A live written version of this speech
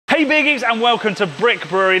Hey Beer Geeks, and welcome to Brick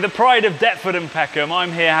Brewery, the pride of Deptford and Peckham.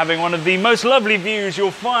 I'm here having one of the most lovely views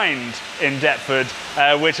you'll find in Deptford,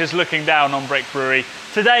 which is looking down on Brick Brewery.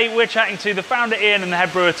 Today we're chatting to the founder Ian and the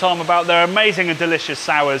head brewer Tom about their amazing and delicious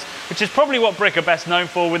sours, which is probably what Brick are best known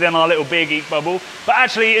for within our little Beer Geek bubble. But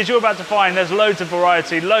actually, as you're about to find, there's loads of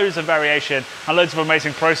variety, loads of variation, and loads of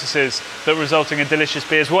amazing processes that are resulting in delicious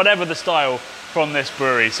beers, whatever the style from this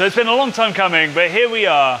brewery. So it's been a long time coming, but here we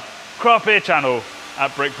are, Craft Beer Channel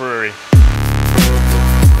at Brick Brewery.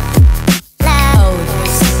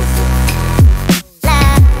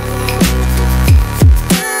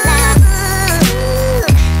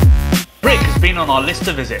 Brick has been on our list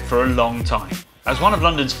to visit for a long time. As one of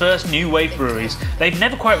London's first new wave breweries, they've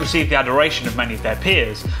never quite received the adoration of many of their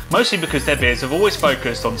peers, mostly because their beers have always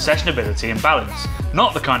focused on sessionability and balance,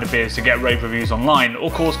 not the kind of beers to get rave reviews online or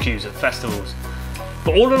cause queues at festivals.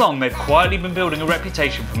 But all along, they've quietly been building a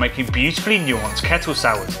reputation for making beautifully nuanced kettle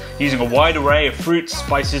sours, using a wide array of fruits,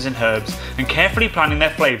 spices and herbs, and carefully planning their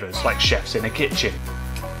flavours like chefs in a kitchen.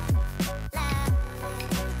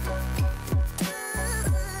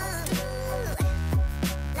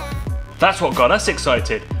 That's what got us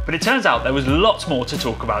excited, but it turns out there was lots more to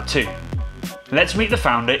talk about too. Let's meet the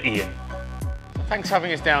founder, Ian. Thanks for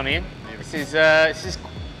having us down, Ian. This is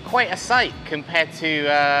quite a sight compared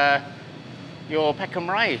to your Peckham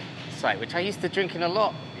Ray site, which I used to drink in a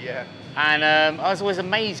lot. Yeah. And I was always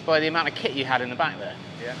amazed by the amount of kit you had in the back there.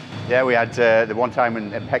 Yeah. Yeah, we had the one time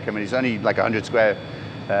in Peckham, and it's only like 100 square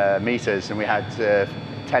meters, and we had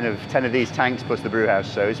 10 of these tanks plus the brew house,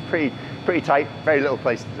 so it's pretty tight, very little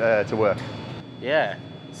place to work. Yeah.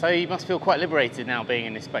 So you must feel quite liberated now being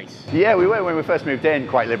in this space. Yeah, we were when we first moved in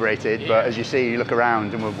quite liberated, yeah. But as you see, you look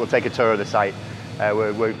around, and we'll take a tour of the site.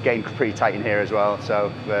 We're getting pretty tight in here as well,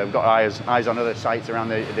 so we've got eyes on other sites around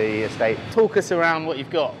the estate. Talk us around what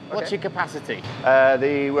you've got. What's your capacity?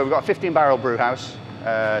 We've got a 15-barrel brew house,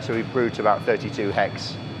 so we brew to about 32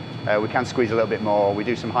 hex. We can squeeze a little bit more. We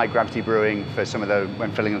do some high-gravity brewing for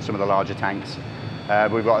when filling some of the larger tanks.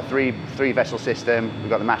 We've got a three vessel system.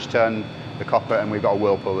 We've got the mash tun, the copper, and we've got a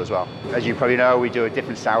whirlpool as well. As you probably know, we do a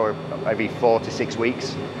different sour every 4 to 6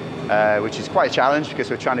 weeks. Which is quite a challenge because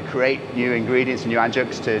we're trying to create new ingredients and new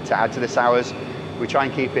adjuncts to add to the sours. We try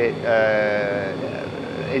and keep it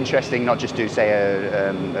interesting, not just do say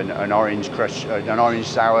an orange crush, an orange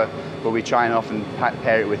sour, but we try and often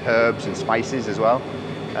pair it with herbs and spices as well.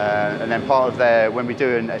 And then part of when we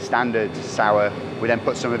do a standard sour, we then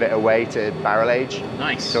put some of it away to barrel age.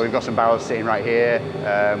 Nice. So we've got some barrels sitting right here.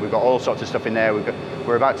 We've got all sorts of stuff in there.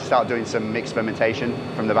 We're about to start doing some mixed fermentation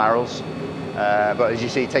from the barrels. But as you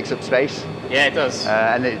see, it takes up space. Yeah, it does.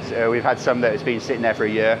 And we've had some that has been sitting there for a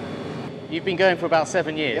year. You've been going for about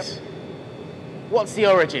 7 years. Yep. What's the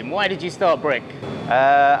origin? Why did you start Brick?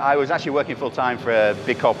 I was actually working full time for a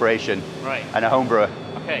big corporation, right, and a home brewer.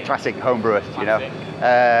 Okay. Classic home brewer, you know.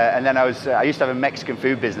 And then I used to have a Mexican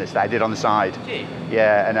food business that I did on the side. Gee.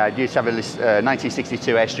 Yeah, and I used to have a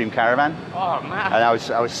 1962 Airstream Caravan. Oh man. And I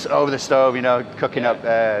was over the stove, you know, cooking up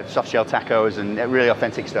soft shell tacos and really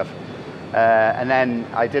authentic stuff. And then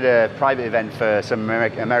I did a private event for some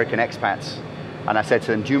American expats, and I said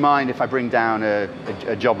to them, do you mind if I bring down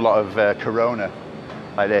a job lot of Corona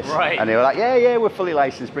like this? Right. And they were like, yeah, we're fully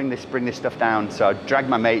licensed, bring this stuff down. So I dragged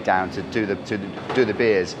my mate down to do the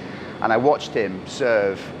beers, and I watched him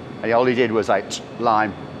serve, and all he did was like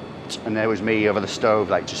lime, and there was me over the stove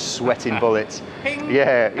like just sweating bullets. Ping.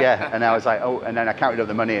 Yeah, and I was like, oh, and then I counted up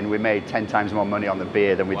the money, and we made 10 times more money on the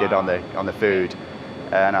beer than we did on the food.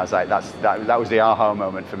 And I was like, that was the aha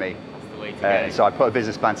moment for me. That's the way to go. So I put a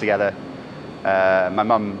business plan together. My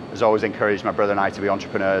mum has always encouraged my brother and I to be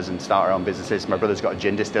entrepreneurs and start our own businesses. My brother's got a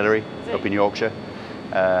gin distillery up in Yorkshire.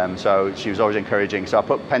 So she was always encouraging. So I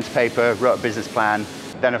put pen to paper, wrote a business plan.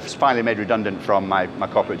 Then I was finally made redundant from my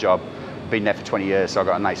corporate job. Been there for 20 years, so I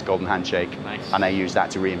got a nice golden handshake. Nice. And I used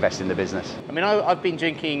that to reinvest in the business. I mean, I've been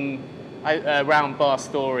drinking around Bar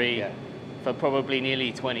Story for probably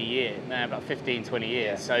nearly 20 years, no, about 15, 20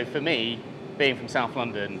 years. Yeah. So for me, being from South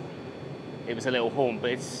London, it was a little haunt, but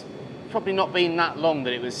it's probably not been that long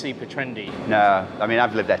that it was super trendy. No, I mean,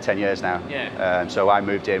 I've lived there 10 years now. Yeah. So I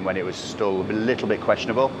moved in when it was still a little bit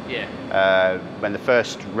questionable. Yeah. When the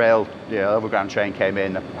first rail, overground train came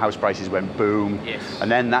in, house prices went boom. Yes. And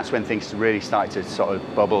then that's when things really started to sort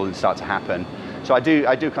of bubble and start to happen. So I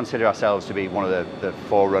do consider ourselves to be one of the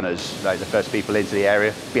forerunners, like the first people into the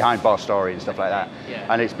area, behind Bar Story and stuff like that.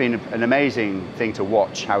 Yeah. And it's been an amazing thing to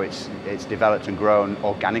watch how it's developed and grown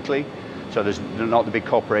organically. So there's not the big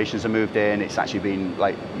corporations that moved in. It's actually been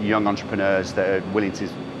like young entrepreneurs that are willing to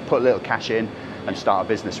put a little cash in and start a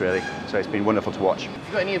business really. So it's been wonderful to watch. Have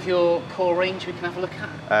you got any of your core range we can have a look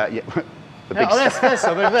at? Yeah. The big there's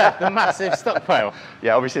some over there, the massive stockpile.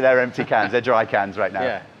 Yeah, obviously they're empty cans, they're dry cans right now.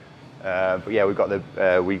 Yeah. But yeah, we've got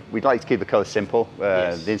the, we'd like to keep the colours simple.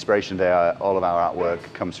 Yes. The inspiration there, all of our artwork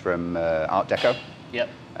comes from Art Deco. Yep.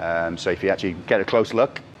 So if you actually get a close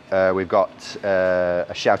look, we've got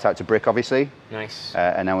a shout out to brick, obviously. Nice.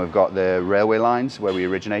 And then we've got the railway lines where we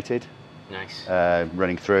originated. Nice.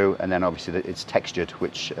 Running through, and then obviously it's textured,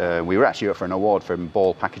 which we were actually up for an award from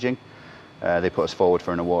Ball Packaging. They put us forward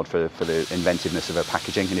for an award for the inventiveness of our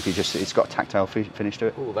packaging, and if you just, it's got tactile finish to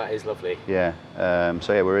it. Oh, that is lovely. Yeah.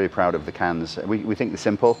 So yeah, we're really proud of the cans. We think they're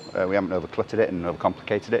simple. We haven't overcluttered it and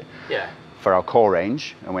overcomplicated it. Yeah. For our core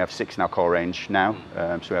range, and we have 6 in our core range now.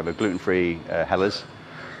 So we have a gluten-free Hellers.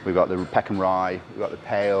 We've got the Peckham Rye. We've got the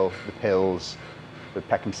Pale, the Pils, the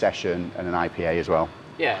Peckham Session, and an IPA as well.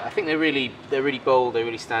 Yeah, I think they're really bold. They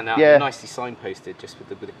really stand out. Yeah. They're nicely signposted, just with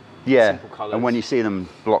the simple colours. And when you see them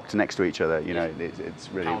blocked next to each other, you know, it's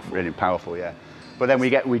really powerful. Really powerful. Yeah. But then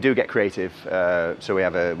we do get creative. So we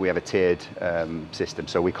have a tiered system.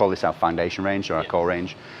 So we call this our foundation range or our core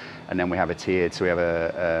range, and then we have a tiered. So we have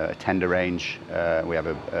a tender range. We have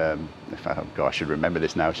a God, I should remember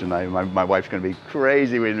this now, shouldn't I? My wife's going to be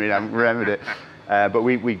crazy with me. I haven't remembered it. But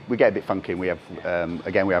we get a bit funky. We have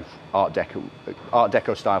again, we have Art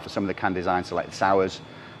Deco style for some of the can designs, so like the sours.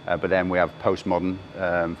 But then we have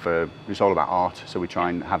postmodern for, it's all about art. So we try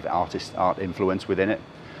and have the art influence within it.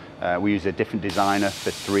 We use a different designer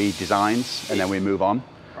for 3 designs, and then we move on.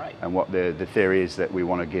 Right. And what the theory is that we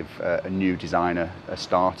want to give a new designer a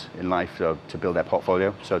start in life to build their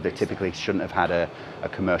portfolio. So they typically shouldn't have had a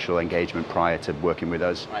commercial engagement prior to working with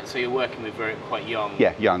us. Right, so you're working with quite young.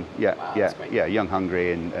 Yeah, young. Yeah, wow, yeah, young,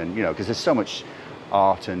 hungry, and you know, because there's so much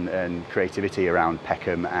art and creativity around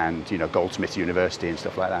Peckham and, you know, Goldsmiths University and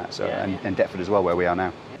stuff like that. So and Deptford as well, where we are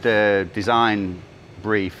now. The design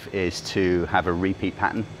brief is to have a repeat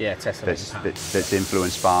pattern. Yeah, that's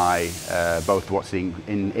influenced by both what's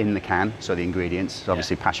in the can, so the ingredients. So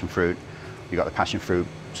obviously passion fruit. You've got the passion fruit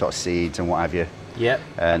sort of seeds and what have you. Yep.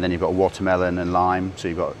 And then you've got watermelon and lime. So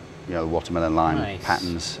you've got, you know, watermelon lime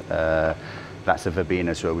patterns. That's a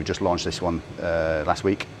verbena. So we just launched this one last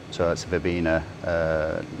week. So it's a verbena,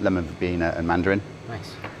 lemon verbena and mandarin.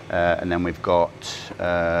 Nice. And then we've got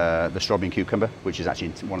the strawberry and cucumber, which is actually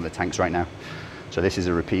in one of the tanks right now. So this is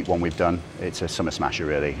a repeat one we've done. It's a summer smasher,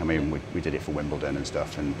 really. I mean, we did it for Wimbledon and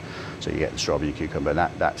stuff, and so you get the strawberry and cucumber.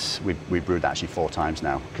 We've brewed that actually 4 times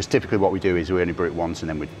now, because typically what we do is we only brew it once and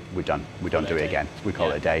then we're done. We don't do it again. We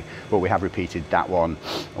call it a day. But we have repeated that one,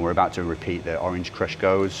 and we're about to repeat the Orange Crush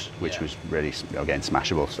Goes, which was really, again,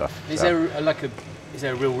 smashable stuff. Is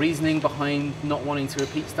there a real reasoning behind not wanting to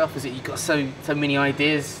repeat stuff? Is it you've got so many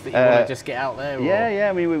ideas that you want to just get out there? Or yeah.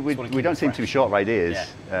 I mean, we don't seem too short of ideas,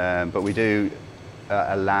 but we do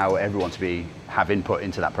allow everyone to have input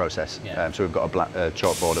into that process. So we've got a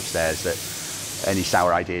chalkboard upstairs that any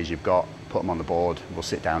sour ideas you've got, put them on the board, we'll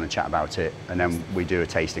sit down and chat about it, and then we do a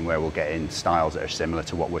tasting where we'll get in styles that are similar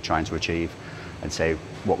to what we're trying to achieve and say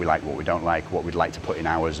what we like, what we don't like, what we'd like to put in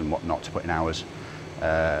ours and what not to put in ours.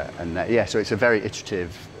 So it's a very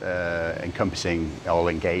iterative, encompassing, all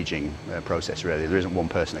engaging process, really. There isn't one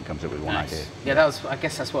person that comes up with one idea. Yeah, I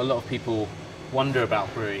guess that's what a lot of people wonder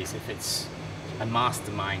about breweries, if it's a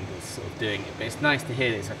mastermind that's sort of doing it, but it's nice to hear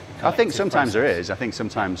that it's a I think sometimes there is. I think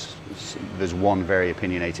sometimes there's one very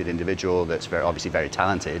opinionated individual that's obviously very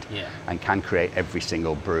talented and can create every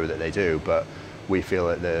single brew that they do, but we feel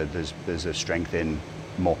that there's a strength in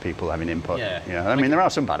more people having input. You know, I mean, there are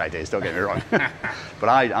some bad ideas, don't get me wrong, but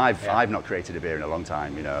I've not created a beer in a long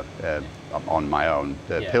time, you know, on my own.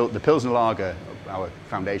 The Pilsner Lager, our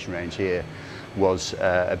foundation range here, was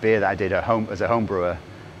a beer that I did as a home brewer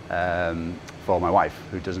for my wife,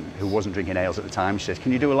 who wasn't drinking ales at the time. She says,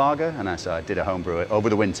 "Can you do a lager?" And I did a home brew over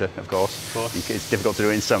the winter, of course. It's difficult to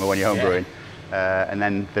do in summer when you're home brewing. And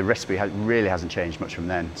then the recipe really hasn't changed much from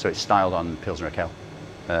then. So it's styled on Pilsner Urquell.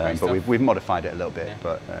 But we've modified it a little bit.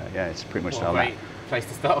 But it's pretty much styled that. Place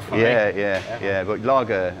to start from. Yeah. But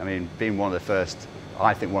lager, I mean, being one of the first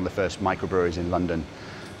microbreweries in London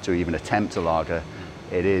to even attempt a lager,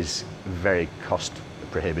 it is very cost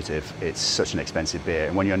prohibitive. It's such an expensive beer,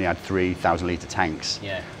 and when you only had 3,000 litre tanks,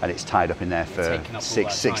 and it's tied up in there for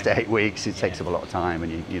six to 8 weeks, it takes up a lot of time,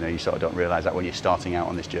 and you sort of don't realise that when you're starting out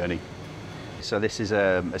on this journey. So this is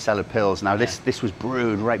a cellar pils. Now this was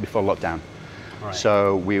brewed right before lockdown,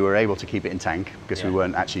 so we were able to keep it in tank because we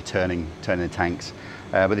weren't actually turning the tanks.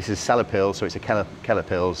 But this is cellar pils, so it's a keller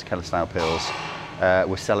pils, keller style pils.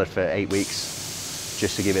 Was cellared for 8 weeks.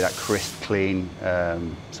 just to give it that crisp, clean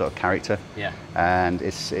sort of character. Yeah. And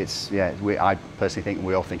I personally think,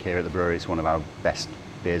 we all think here at the brewery, it's one of our best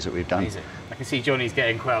beers that we've done. Amazing. I can see Johnny's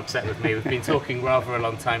getting quite upset with me. We've been talking rather a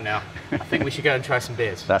long time now. I think we should go and try some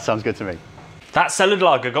beers. That sounds good to me. That cellared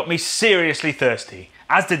lager got me seriously thirsty,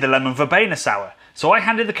 as did the lemon verbena sour, so I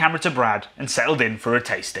handed the camera to Brad and settled in for a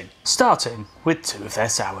tasting. Starting with 2 of their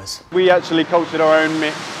sours. We actually cultured our own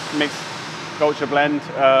mixed culture blend,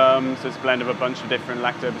 so it's a blend of a bunch of different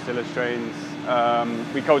lactobacillus strains.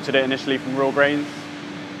 We cultured it initially from raw grains,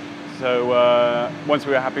 so once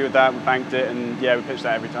we were happy with that, we banked it, and yeah, we pitched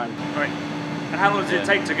that every time. Right. And how long does it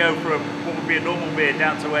take to go from what would be a normal beer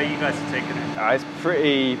down to where you guys are taking it? It's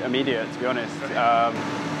pretty immediate, to be honest.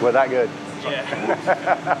 We're that good. Yeah.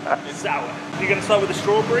 It's sour. You're going to start with the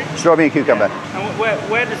strawberry? Strawberry and cucumber. Yeah. And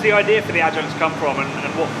where does the idea for the adjuncts come from, and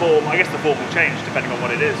what form? I guess the form will change depending on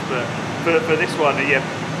what it is, but for this one,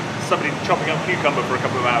 somebody chopping up cucumber for a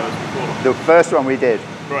couple of hours before. The first one we did,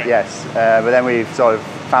 right. Yes, but then we've sort of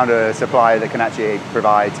found a supplier that can actually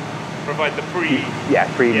provide the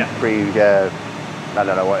I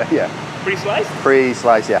don't know what, pre-sliced?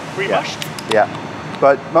 Pre-sliced, yeah. Pre-mushed? Yeah.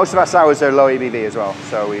 But most of our sours are low ABV as well,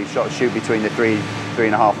 so we sort of shoot between the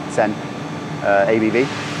 3.5% ABV,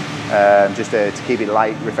 just to keep it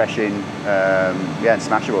light, refreshing, and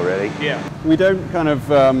smashable really. Yeah. We don't kind of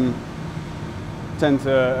tend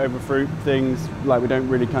to overfruit things, like we don't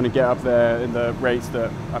really kind of get up there in the rates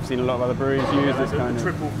that I've seen a lot of other breweries use. This kind of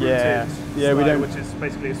triple fruited style, we don't, which is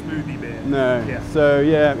basically a smoothie beer. No. Yeah. So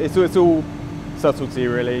yeah, it's all subtlety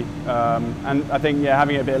really, and I think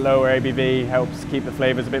having it a bit lower ABV helps keep the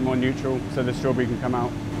flavours a bit more neutral, so the strawberry can come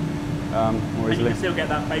out more And easily. you can still get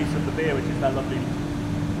that base of the beer, which is that lovely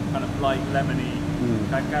kind of light lemony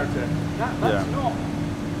kind of character. That's not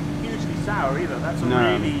hugely sour either. That's a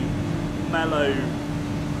really mellow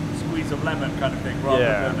squeeze of lemon kind of thing,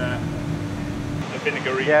 rather than a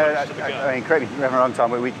vinegary punch to the gut. I mean, correct me if I'm wrong, Tom,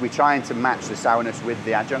 we're trying to match the sourness with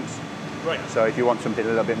the adjuncts. Right. So if you want something a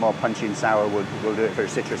little bit more punchy and sour, we'll do it for a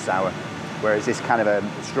citrus sour. Whereas this kind of a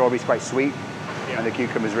strawberry's quite sweet, and the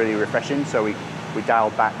cucumber's really refreshing, so we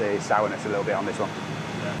dialed back the sourness a little bit on this one.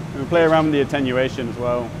 We play around with the attenuation as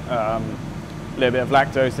well. A little bit of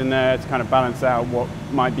lactose in there to kind of balance out what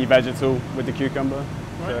might be vegetal with the cucumber.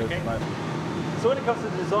 Right, so when it comes to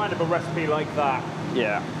the design of a recipe like that,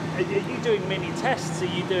 are you doing mini tests? Are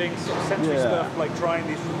you doing sort of sensory stuff, like trying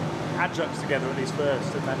these adjuncts together at least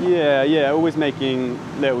first? And then... always making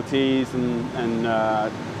little teas and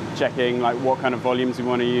checking like what kind of volumes we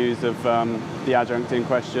want to use of the adjunct in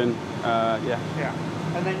question.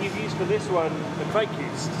 And then you've used for this one the Quake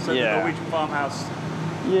yeast, so the Norwegian farmhouse.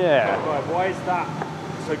 Why is that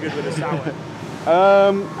so good with a sour?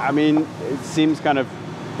 I mean, it seems kind of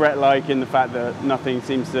Brett-like in the fact that nothing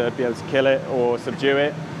seems to be able to kill it or subdue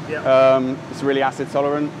it. It's really acid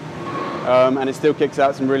tolerant, and it still kicks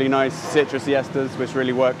out some really nice citrusy esters, which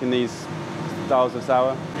really work in these styles of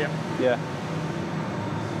sour. It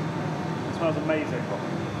smells amazing.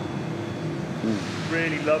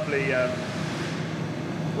 Really lovely.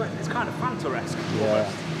 It's kind of Fanta-esque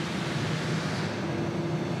almost.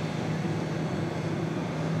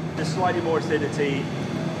 There's slightly more acidity,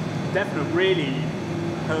 definite really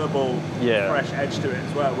herbal, fresh edge to it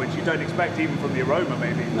as well, which you don't expect even from the aroma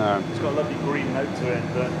maybe. No. It's got a lovely green note to it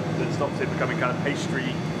that stops it becoming kind of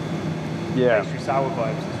pastry sour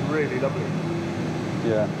vibes. It's really lovely.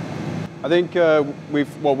 I think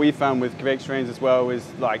what we've found with Kvik strains as well is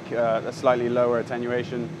like a slightly lower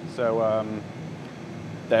attenuation, so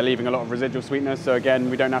they're leaving a lot of residual sweetness, so again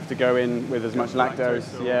we don't have to go in with as much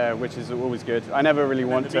lactose, which is always good. I never really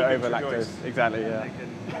want to over lactose. Exactly,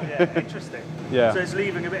 interesting. So it's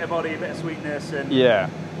leaving a bit of body, a bit of sweetness, and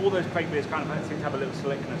all those Quake beers kind of seem to have a little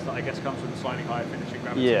slickness that I guess comes from the slightly higher finishing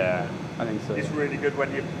gravity. I think so. It's really good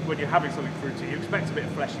when you're having something fruity. You expect a bit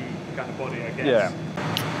of fleshy kind of body, I guess.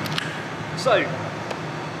 So,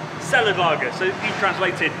 cellared lager. So you've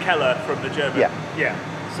translated Keller from the German.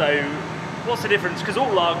 So what's the difference? Because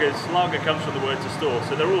all lager comes from the word to store,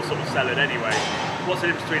 so they're all sort of cellared anyway. What's the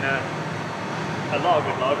difference between a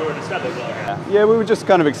lagered lager and a cellared lager? We were just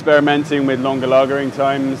kind of experimenting with longer lagering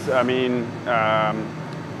times. I mean,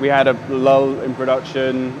 we had a lull in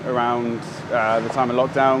production around the time of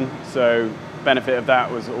lockdown, so benefit of that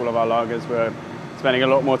was all of our lagers were spending a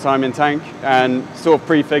lot more time in tank, and sort of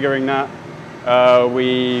prefiguring that,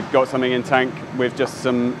 we got something in tank with just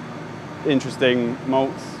some interesting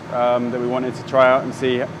malts that we wanted to try out and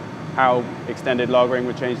see how extended lagering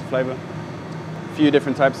would change the flavour. A few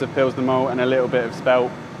different types of Pilsner malt and a little bit of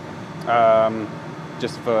spelt,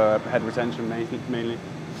 just for head retention mainly.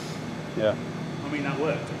 I mean, that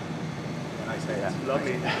worked. Nice head. Yeah.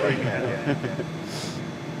 Lovely.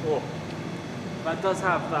 Oh, that does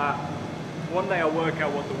have that. One day I'll work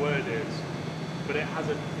out what the word is, but it has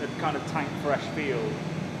a kind of tank fresh feel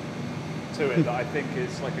to it that I think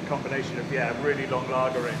is like a combination of really long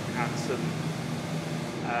lagering and some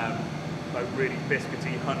like really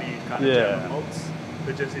biscuity, honey kind of German malts.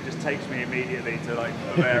 But it just takes me immediately to like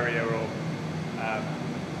Bavaria or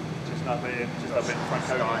just up in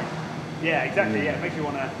Franconia. Yeah, exactly. Yeah, it makes you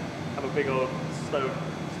want to have a big old stone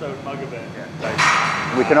mug of it.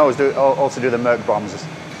 Yeah. We can always also do the Merc bombs.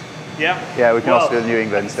 Yeah. Yeah, we can also do the New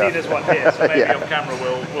England stuff. See this one here, so maybe on camera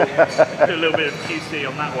we'll do a little bit of QC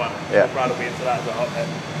on that one. Yeah. Brad will be into that as a hotbed.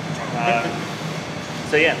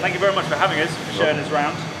 So yeah, thank you very much for having us, for showing us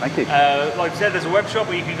around. Thank you. Like I said, there's a web shop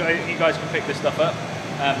where you guys can pick this stuff up,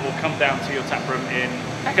 and we'll come down to your tap room in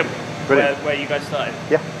Peckham, where you guys started.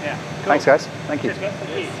 Yeah. Yeah. Cool. Thanks, guys. Thank you. Cheers, guys.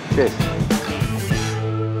 Thank you. Cheers.